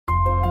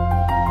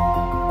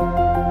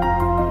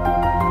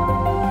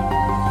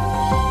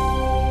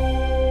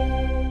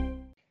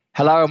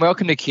Hello and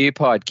welcome to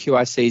QPod,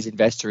 QIC's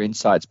Investor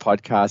Insights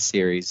podcast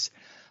series.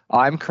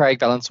 I'm Craig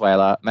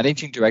Valenzuela,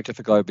 Managing Director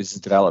for Global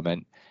Business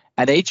Development,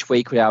 and each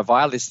week we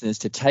invite listeners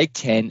to take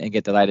 10 and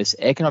get the latest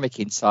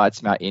economic insights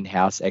from our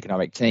in-house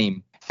economic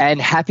team.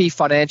 And happy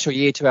financial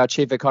year to our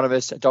Chief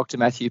Economist, Dr.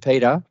 Matthew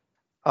Peter.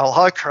 Oh,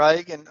 hi,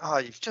 Craig. And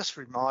you've just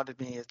reminded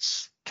me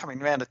it's coming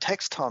around to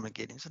tax time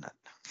again, isn't it?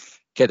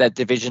 Get that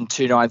Division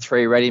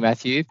 293 ready,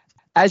 Matthew.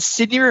 As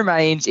Sydney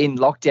remains in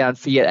lockdown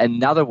for yet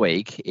another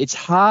week, it's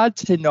hard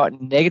to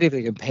not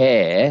negatively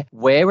compare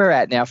where we're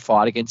at in our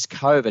fight against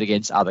COVID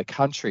against other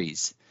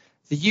countries.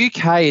 The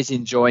UK is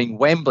enjoying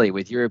Wembley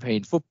with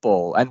European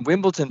football and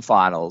Wimbledon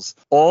finals,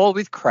 all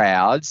with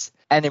crowds,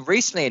 and it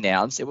recently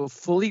announced it will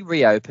fully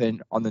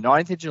reopen on the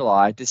 9th of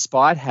July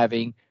despite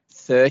having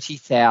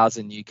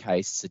 30,000 new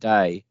cases a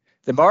day.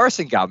 The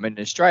Morrison government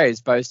in Australia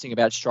is boasting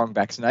about strong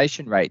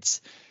vaccination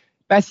rates.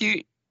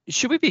 Matthew,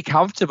 should we be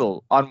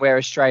comfortable on where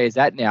Australia is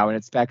at now in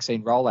its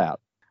vaccine rollout?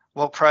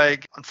 Well,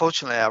 Craig,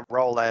 unfortunately, our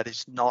rollout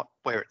is not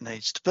where it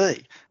needs to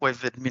be.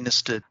 We've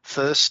administered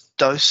first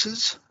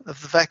doses of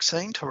the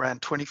vaccine to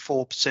around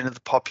 24% of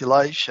the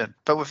population,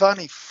 but we've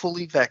only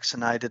fully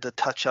vaccinated a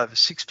touch over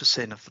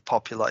 6% of the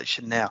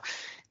population. Now,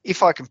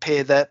 if I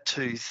compare that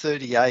to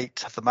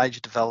 38 of the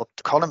major developed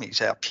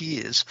economies, our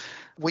peers,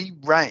 we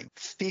rank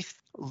fifth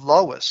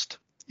lowest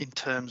in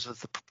terms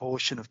of the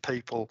proportion of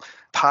people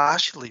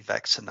partially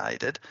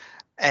vaccinated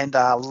and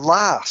are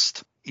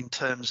last in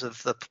terms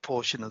of the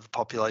proportion of the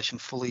population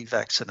fully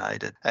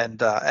vaccinated.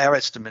 And our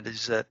estimate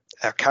is that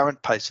our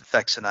current pace of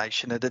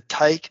vaccination, it'd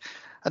take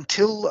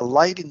until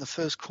late in the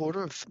first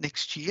quarter of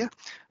next year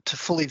to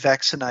fully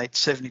vaccinate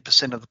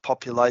 70% of the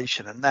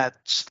population. And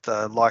that's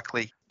the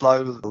likely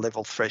low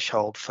level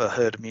threshold for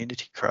herd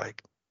immunity, Craig.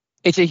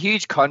 It's a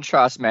huge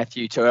contrast,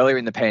 Matthew, to earlier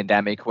in the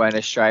pandemic when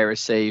Australia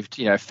received,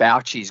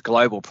 Fauci's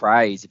global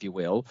praise, if you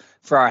will,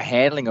 for our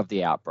handling of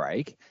the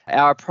outbreak.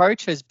 Our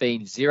approach has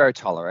been zero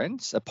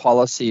tolerance, a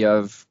policy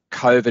of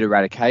COVID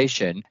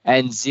eradication,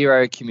 and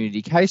zero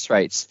community case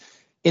rates.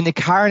 In the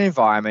current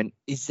environment,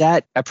 is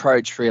that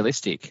approach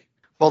realistic?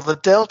 Well, the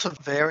Delta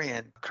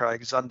variant,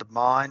 Craig, has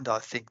undermined, I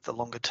think, the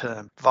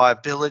longer-term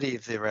viability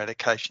of the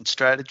eradication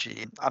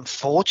strategy.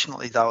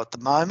 Unfortunately, though, at the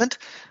moment,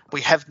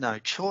 we have no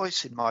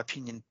choice, in my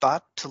opinion,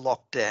 but to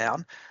lock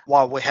down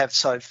while we have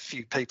so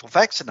few people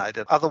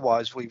vaccinated.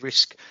 Otherwise, we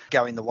risk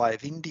going the way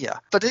of India.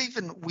 But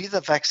even with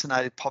a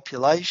vaccinated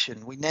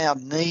population, we now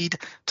need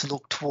to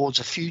look towards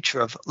a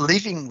future of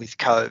living with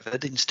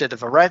COVID instead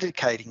of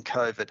eradicating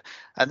COVID.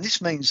 And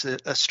this means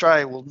that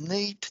Australia will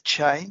need to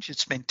change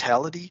its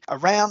mentality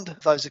around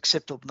those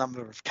acceptable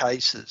number of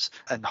cases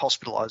and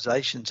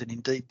hospitalisations and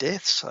indeed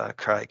deaths,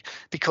 Craig,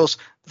 because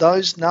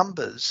those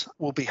numbers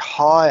will be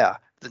higher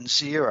than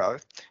zero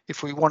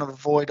if we want to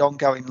avoid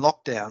ongoing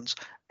lockdowns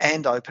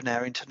and open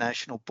our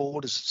international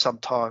borders at some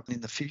time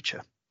in the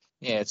future.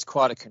 Yeah, it's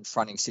quite a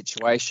confronting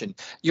situation.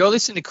 You're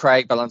listening to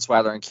Craig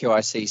Valenzuela and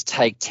QIC's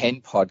Take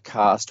 10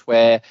 podcast,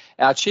 where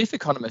our Chief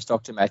Economist,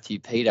 Dr. Matthew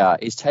Peter,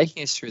 is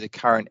taking us through the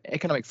current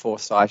economic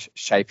foresight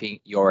shaping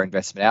your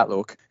investment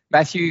outlook.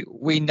 Matthew,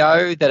 we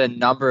know that a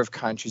number of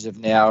countries have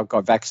now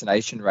got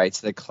vaccination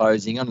rates that are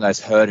closing on those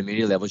herd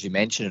immunity levels you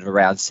mentioned of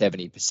around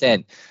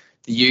 70%.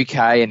 The UK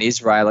and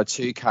Israel are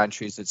two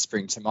countries that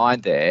spring to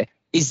mind there.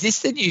 Is this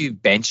the new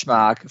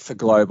benchmark for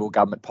global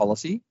government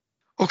policy?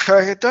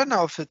 Okay, I don't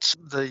know if it's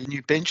the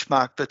new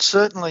benchmark, but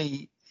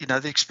certainly,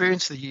 the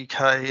experience of the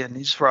UK and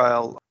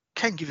Israel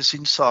can give us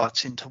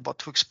insights into what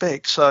to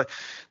expect. So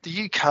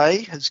the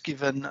UK has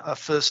given a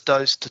first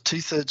dose to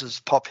 2/3 of its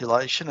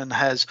population and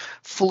has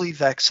fully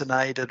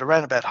vaccinated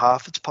around about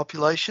half its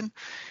population.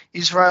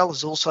 Israel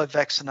has also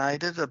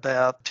vaccinated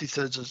about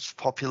 2/3 of its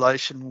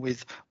population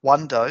with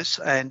one dose,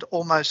 and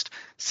almost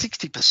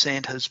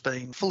 60% has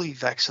been fully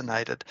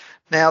vaccinated.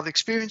 Now, the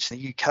experience in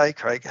the UK,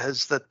 Craig,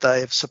 is that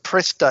they have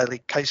suppressed daily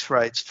case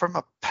rates from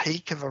a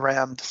peak of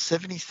around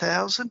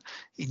 70,000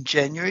 in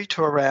January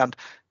to around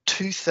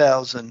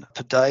 2,000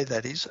 per day,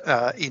 that is,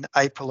 in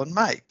April and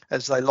May,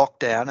 as they locked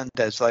down and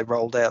as they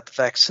rolled out the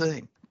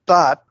vaccine.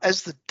 But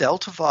as the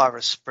Delta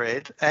virus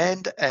spread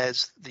and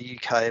as the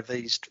UK have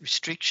eased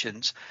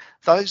restrictions,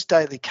 those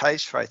daily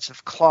case rates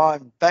have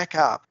climbed back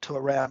up to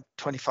around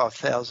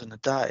 25,000 a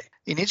day.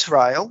 In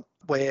Israel,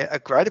 where a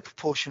greater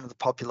proportion of the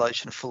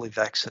population are fully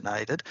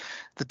vaccinated,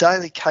 the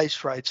daily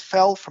case rates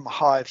fell from a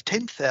high of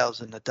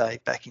 10,000 a day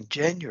back in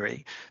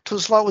January to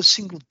as low as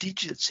single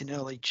digits in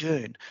early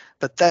June.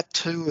 But that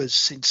too has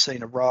since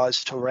seen a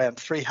rise to around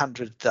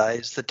 300 a day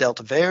as the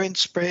Delta variant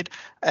spread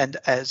and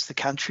as the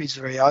countries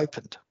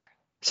reopened.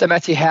 So,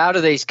 Matthew, how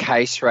do these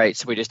case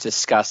rates we just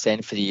discussed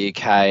then for the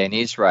UK and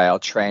Israel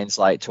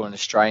translate to an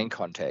Australian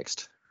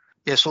context?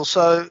 Yes,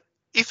 also,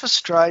 if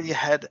Australia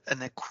had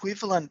an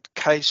equivalent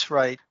case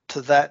rate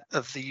to that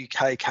of the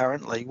UK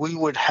currently, we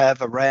would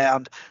have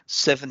around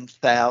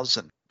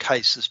 7,000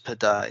 cases per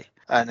day.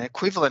 An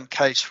equivalent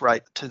case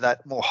rate to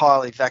that more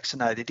highly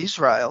vaccinated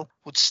Israel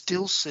would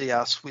still see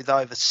us with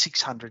over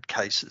 600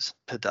 cases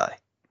per day.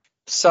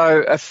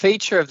 So a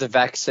feature of the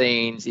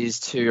vaccines is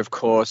to, of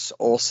course,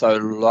 also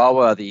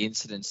lower the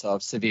incidence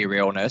of severe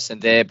illness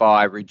and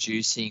thereby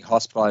reducing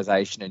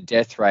hospitalisation and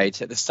death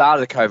rates. At the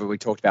start of the COVID, we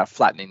talked about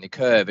flattening the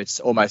curve. It's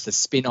almost a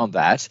spin on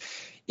that.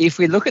 If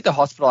we look at the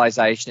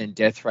hospitalisation and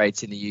death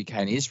rates in the UK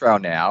and Israel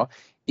now,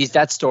 is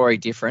that story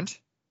different?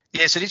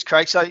 Yes, it is,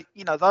 Craig. So,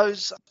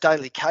 those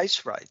daily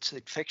case rates,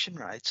 infection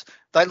rates,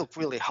 they look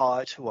really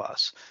high to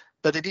us.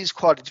 But it is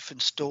quite a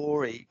different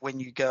story when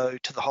you go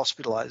to the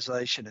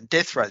hospitalisation and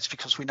death rates,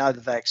 because we know the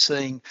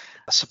vaccine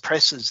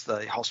suppresses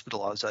the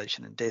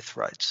hospitalisation and death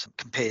rates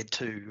compared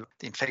to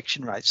the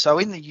infection rates. So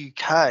in the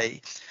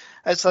UK,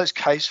 as those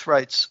case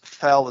rates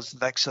fell as the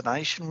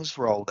vaccination was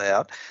rolled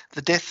out,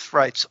 the death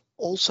rates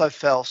also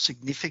fell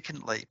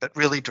significantly, but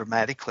really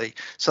dramatically.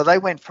 So they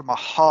went from a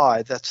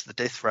high, that's the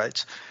death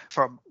rates,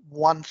 from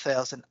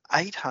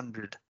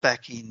 1,800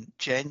 back in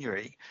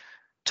January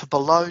to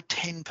below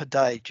 10 per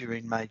day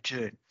during May,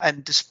 June.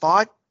 And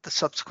despite the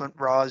subsequent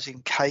rise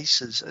in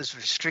cases as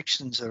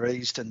restrictions are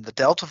eased and the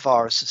Delta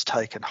virus has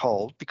taken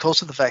hold,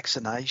 because of the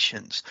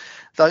vaccinations,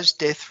 those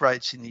death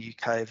rates in the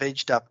UK have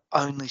edged up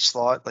only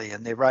slightly,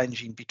 and they're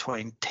ranging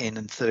between 10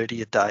 and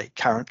 30 a day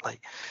currently.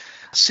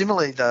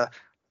 Similarly, the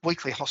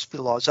weekly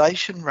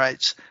hospitalisation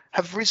rates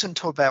have risen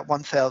to about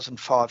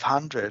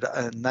 1,500,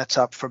 and that's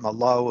up from a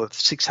low of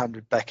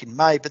 600 back in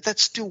May, but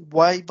that's still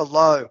way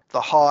below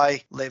the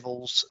high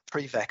levels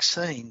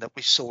pre-vaccine that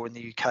we saw in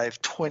the UK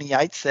of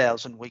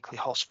 28,000 weekly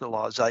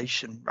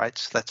hospitalisation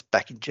rates. That's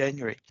back in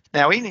January.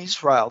 Now in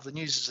Israel, the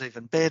news is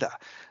even better.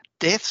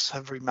 Deaths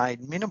have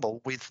remained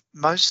minimal, with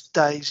most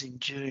days in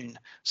June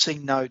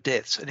seeing no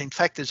deaths. And in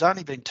fact, there's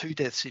only been 2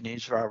 deaths in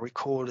Israel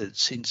recorded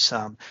since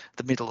the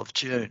middle of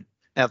June.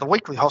 Now, the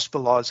weekly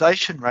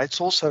hospitalisation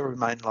rates also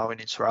remain low in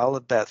Israel,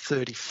 about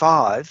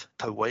 35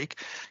 per week,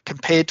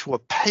 compared to a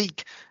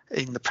peak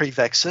in the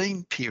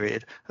pre-vaccine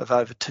period of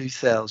over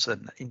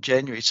 2,000 in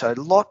January. So a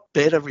lot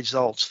better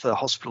results for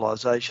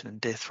hospitalisation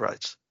and death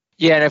rates.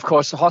 Yeah, and of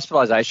course, the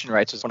hospitalisation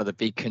rates was one of the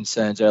big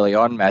concerns early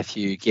on,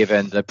 Matthew,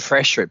 given the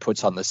pressure it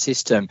puts on the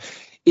system.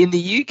 In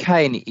the UK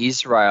and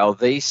Israel,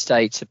 these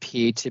states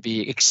appear to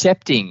be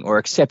accepting or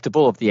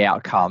acceptable of the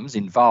outcomes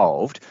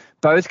involved.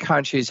 Both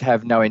countries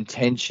have no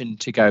intention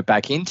to go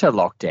back into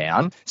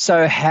lockdown.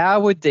 So how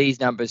would these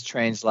numbers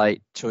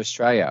translate to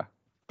Australia?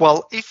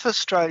 Well, if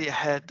Australia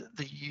had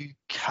the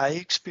UK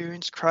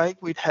experience, Craig,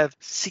 we'd have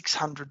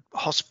 600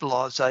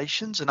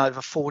 hospitalisations and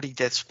over 40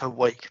 deaths per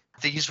week.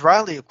 The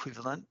Israeli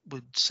equivalent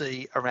would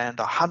see around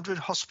 100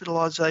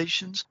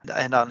 hospitalisations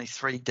and only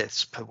 3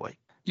 deaths per week.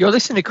 You're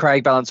listening to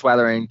Craig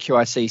Valenzuela in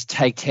QIC's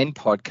Take 10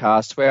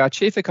 podcast, where our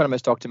chief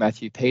economist, Dr.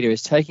 Matthew Peter,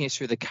 is taking us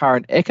through the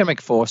current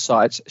economic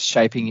foresights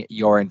shaping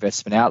your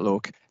investment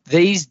outlook.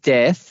 These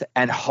death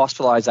and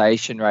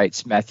hospitalisation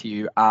rates,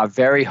 Matthew, are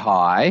very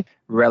high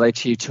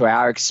relative to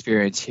our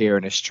experience here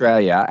in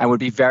Australia and would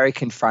be very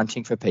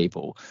confronting for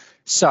people.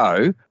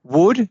 So,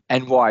 would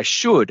and why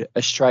should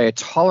Australia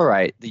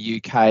tolerate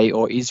the UK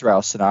or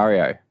Israel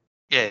scenario?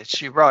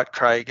 Yes, you're right,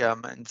 Craig.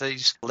 And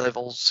these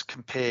levels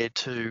compared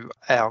to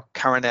our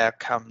current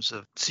outcomes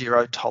of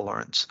zero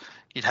tolerance,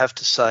 you'd have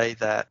to say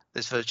that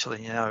there's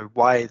virtually no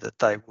way that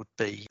they would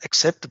be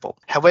acceptable.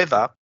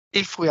 However,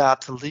 if we are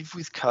to live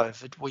with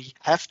COVID, we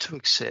have to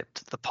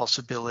accept the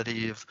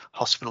possibility of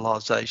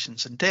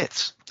hospitalisations and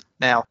deaths.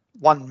 Now,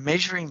 one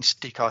measuring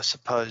stick, I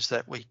suppose,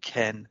 that we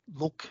can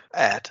look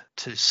at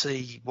to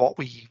see what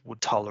we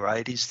would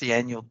tolerate is the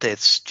annual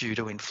deaths due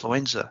to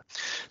influenza.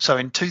 So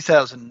in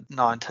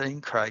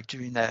 2019, Craig,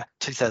 during that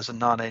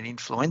 2019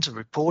 influenza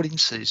reporting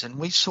season,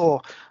 we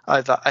saw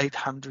over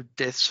 800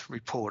 deaths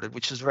reported,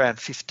 which is around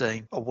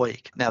 15 a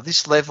week. Now,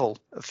 this level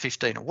of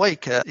 15 a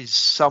week is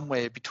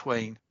somewhere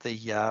between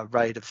the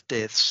rate of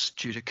deaths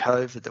due to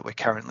COVID that we're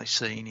currently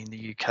seeing in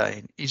the UK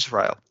and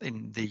Israel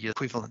in the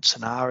equivalent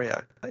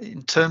scenario.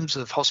 In terms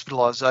of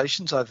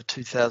hospitalisations over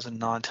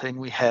 2019,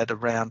 we had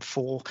around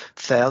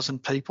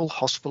 4,000 people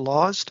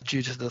hospitalised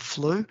due to the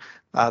flu.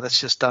 That's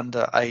just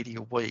under 80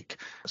 a week.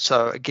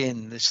 So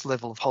again, this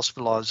level of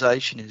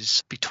hospitalisation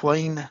is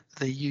between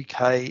the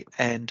UK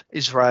and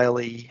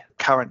Israeli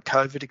current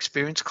COVID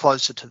experience,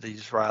 closer to the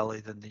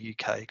Israeli than the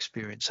UK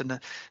experience. And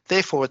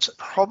therefore, it's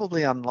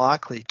probably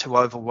unlikely to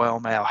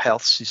overwhelm our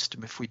health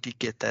system if we did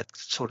get that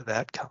sort of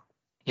outcome.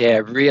 Yeah,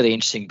 really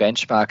interesting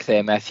benchmark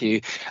there,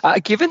 Matthew.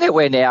 Given that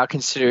we're now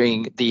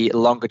considering the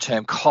longer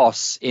term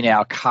costs in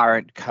our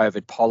current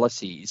COVID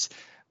policies,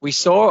 we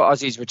saw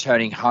Aussies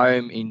returning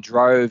home in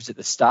droves at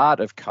the start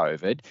of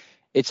COVID.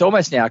 It's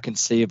almost now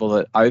conceivable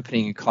that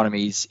opening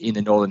economies in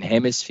the Northern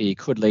Hemisphere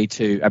could lead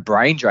to a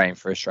brain drain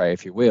for Australia,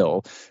 if you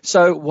will.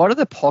 So what are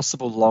the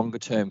possible longer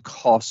term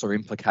costs or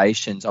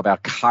implications of our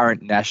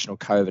current national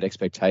COVID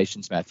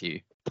expectations,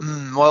 Matthew?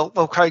 Well,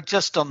 Craig,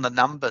 just on the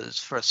numbers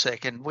for a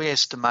second, we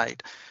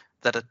estimate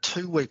that a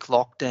 2-week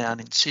lockdown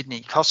in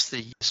Sydney cost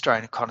the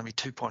Australian economy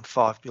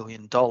 $2.5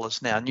 billion.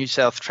 Now, New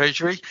South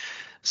Treasury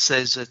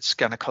says it's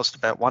going to cost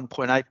about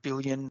 $1.8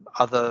 billion.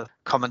 Other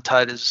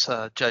commentators,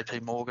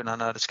 JP Morgan, I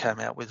noticed, came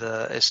out with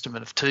an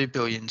estimate of $2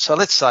 billion. So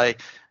let's say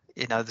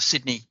the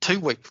Sydney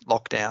 2-week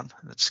lockdown,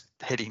 that's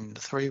heading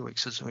into 3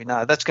 weeks, as we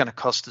know, that's going to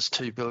cost us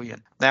 $2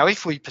 billion. Now,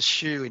 if we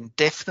pursue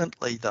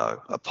indefinitely,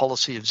 though, a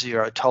policy of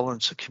zero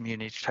tolerance for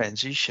community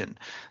transition,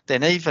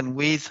 then even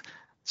with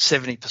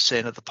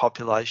 70% of the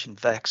population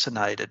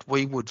vaccinated,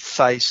 we would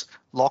face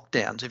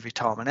lockdowns every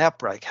time an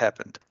outbreak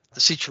happened. The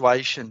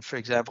situation, for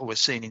example, we're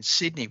seeing in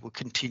Sydney will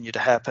continue to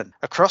happen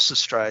across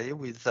Australia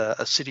with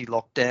a city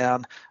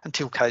lockdown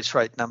until case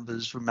rate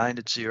numbers remain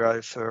at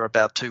zero for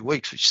about 2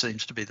 weeks, which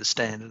seems to be the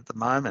standard at the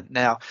moment.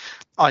 Now,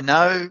 I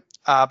know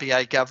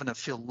RBA Governor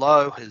Phil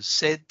Lowe has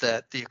said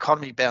that the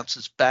economy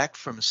bounces back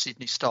from a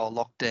Sydney-style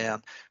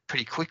lockdown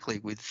pretty quickly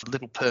with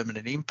little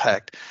permanent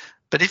impact.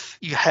 But if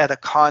you had a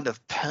kind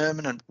of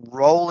permanent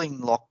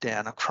rolling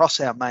lockdown across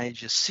our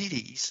major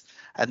cities,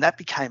 and that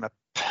became a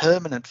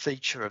permanent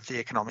feature of the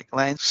economic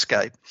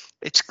landscape,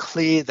 it's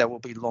clear there will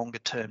be longer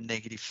term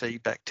negative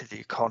feedback to the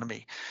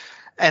economy.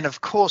 And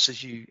of course,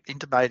 as you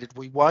intimated,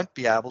 we won't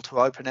be able to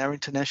open our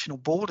international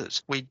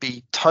borders. We'd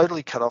be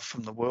totally cut off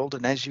from the world.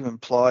 And as you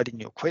implied in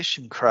your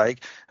question,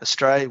 Craig,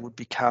 Australia would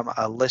become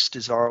a less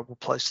desirable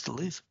place to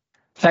live.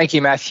 Thank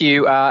you,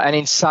 Matthew. And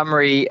in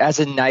summary, as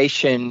a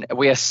nation,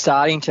 we are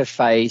starting to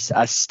face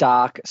a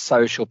stark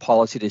social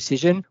policy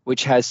decision,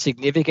 which has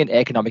significant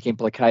economic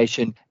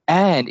implication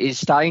and is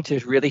starting to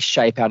really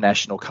shape our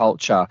national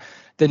culture.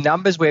 The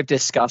numbers we've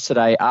discussed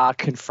today are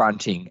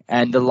confronting,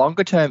 and the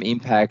longer term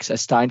impacts are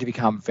starting to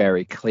become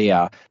very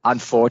clear.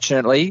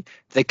 Unfortunately,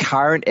 the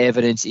current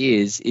evidence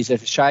is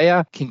if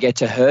Australia can get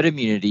to herd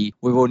immunity,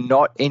 we will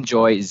not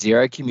enjoy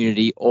zero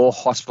community or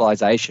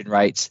hospitalisation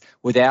rates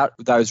without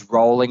those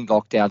rolling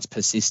lockdowns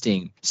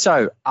persisting.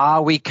 So,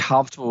 are we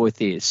comfortable with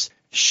this?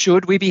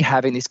 Should we be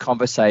having this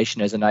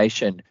conversation as a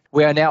nation?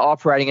 We are now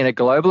operating in a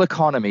global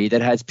economy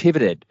that has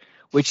pivoted,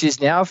 which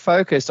is now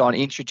focused on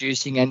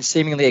introducing and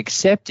seemingly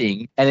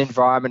accepting an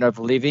environment of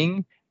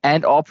living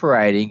and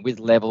operating with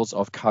levels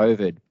of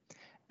COVID.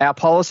 Our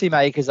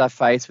policymakers are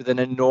faced with an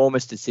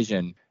enormous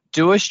decision.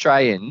 Do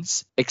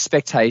Australians'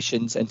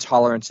 expectations and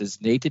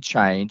tolerances need to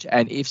change?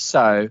 And if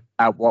so,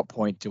 at what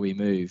point do we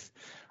move?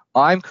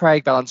 I'm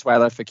Craig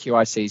Valenzuela for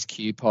QIC's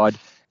QPod.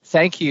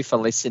 Thank you for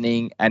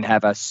listening and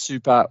have a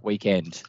super weekend.